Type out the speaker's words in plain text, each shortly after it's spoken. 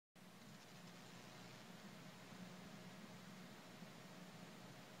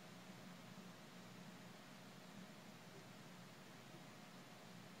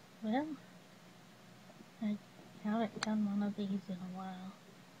of these in a while.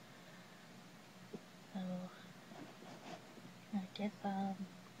 So I guess I'll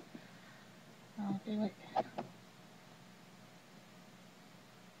do it.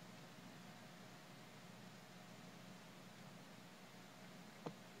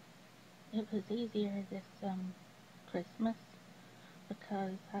 It was easier this Christmas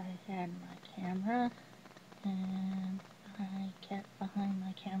because I had my camera and I kept behind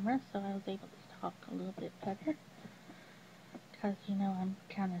my camera, so I was able to talk a little bit better because, you know, I'm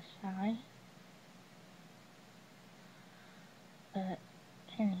kind of shy. But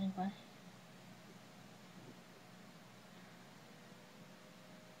anyway,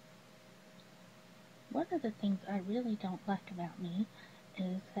 one of the things I really don't like about me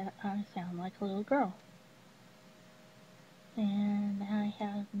is that I sound like a little girl. And I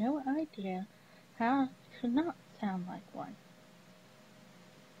have no idea how to not sound like one.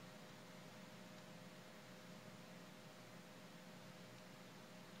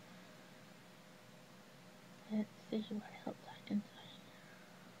 Let's see what else I can say.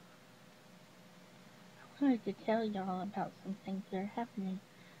 I wanted to tell y'all about some things that are happening.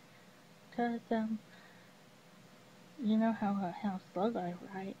 Because, you know how slow I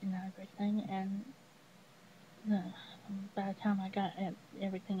write and everything, and by the time I got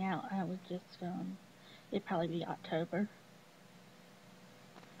everything out, I would just, it'd probably be October.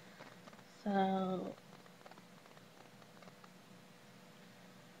 So,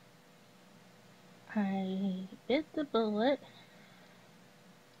 I bit the bullet,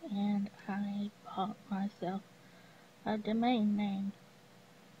 and I bought myself a domain name.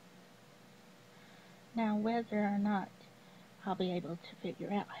 Now, whether or not I'll be able to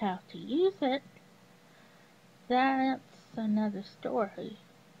figure out how to use it, that's another story.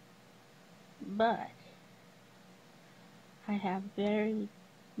 But I have very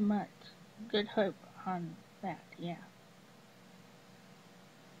much good hope on that, yeah.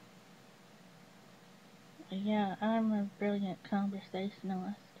 Yeah, I'm a brilliant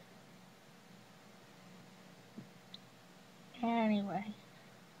conversationalist. Anyway.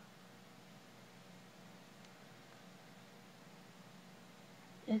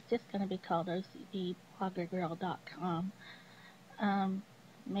 It's just going to be called OCDbloggergirl.com.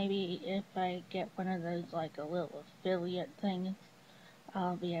 Maybe if I get one of those, like a little affiliate things,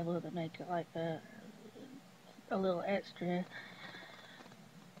 I'll be able to make it like a little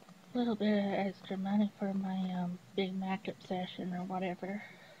bit of extra money for my big Mac obsession or whatever.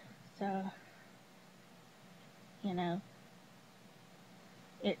 So, you know,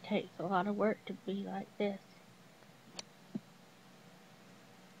 it takes a lot of work to be like this.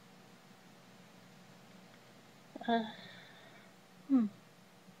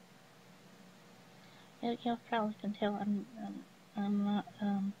 You probably can tell I'm not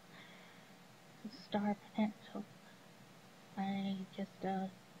star potential. I just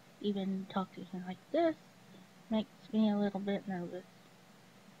even talking like this makes me a little bit nervous.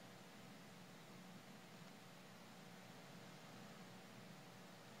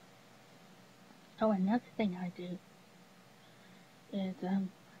 Oh, another thing I do is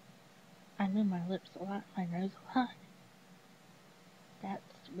I move my lips a lot, my nose a lot.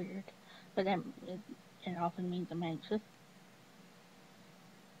 That's weird, but it often means I'm anxious.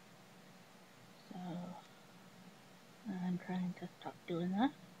 So I'm trying to stop doing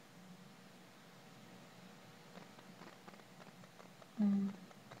that.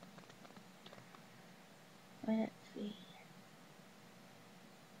 Let's see.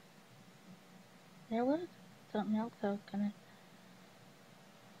 There was something else I was gonna.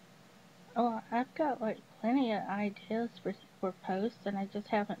 Oh, I've got like plenty of ideas for posts, and I just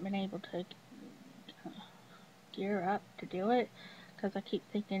haven't been able to gear up to do it because I keep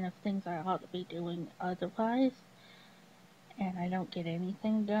thinking of things I ought to be doing otherwise, and I don't get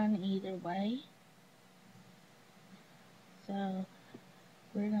anything done either way. So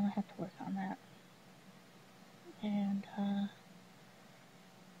we're gonna have to work on that. And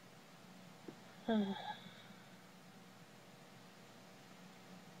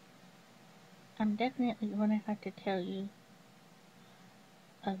I'm definitely gonna have to tell you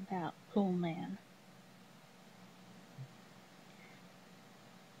about Cool Man.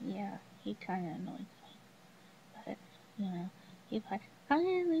 Yeah, he kinda annoys me. But, you know, he's like, "Hi,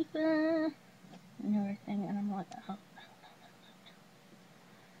 Lisa," and everything, and I'm like, oh, no.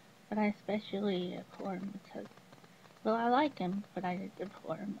 But I especially abhor him because, well, I like him, but I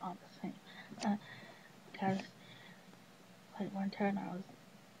abhor him all the same. Because, like, one time I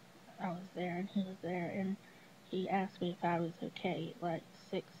was there, and he was there, and he asked me if I was okay, like,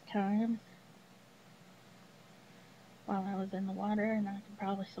 6 times while I was in the water, and I could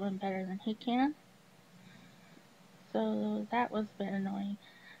probably swim better than he can. So that was a bit annoying.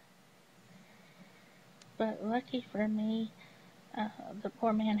 But lucky for me, the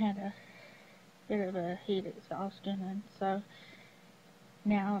poor man had a bit of a heat exhaustion, and so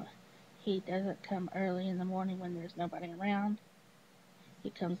now he doesn't come early in the morning when there's nobody around. He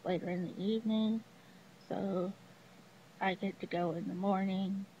comes later in the evening, so I get to go in the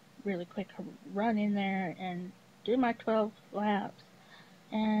morning, really quick run in there and do my 12 laps.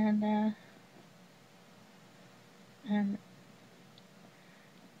 And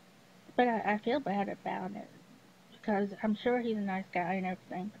but I feel bad about it because I'm sure he's a nice guy and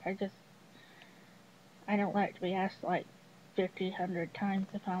everything, but I don't like to be asked like 50, 100 times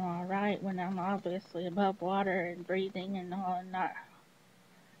if I'm alright when I'm obviously above water and breathing and all, and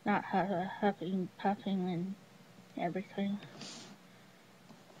not huffing, puffing and everything.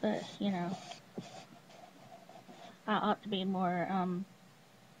 But, you know, I ought to be more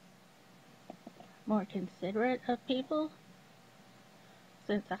considerate of people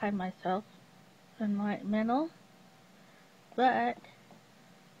since I myself am like mental. But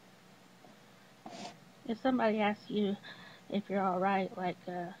if somebody asks you if you're alright like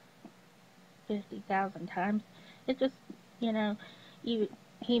 50,000 times, it just, you know,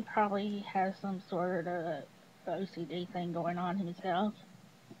 he probably has some sort of OCD thing going on himself.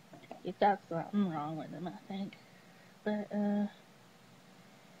 He's got something wrong with him, I think. But,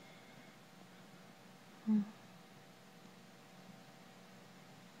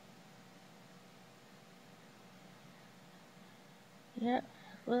 yeah,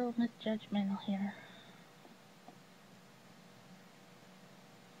 a little misjudgmental here.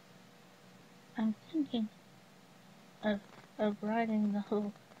 I'm thinking of writing the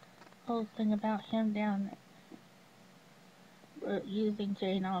whole thing about him down using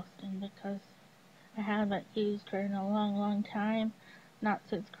Jane Austen because I haven't used her in a long, long time, not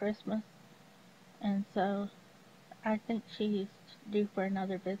since Christmas, and so I think she's due for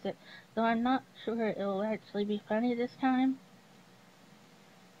another visit, though I'm not sure it'll actually be funny this time.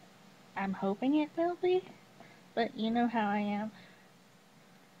 I'm hoping it will be, but you know how I am.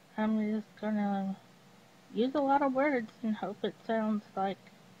 I'm just gonna use a lot of words and hope it sounds like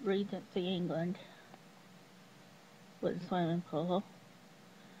Regency England with a swimming pool,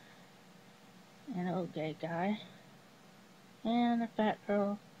 an old gay guy, and a fat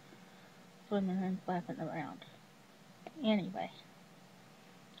girl swimming and flapping around. Anyway,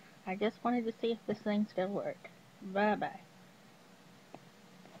 I just wanted to see if this thing's gonna work. Bye bye.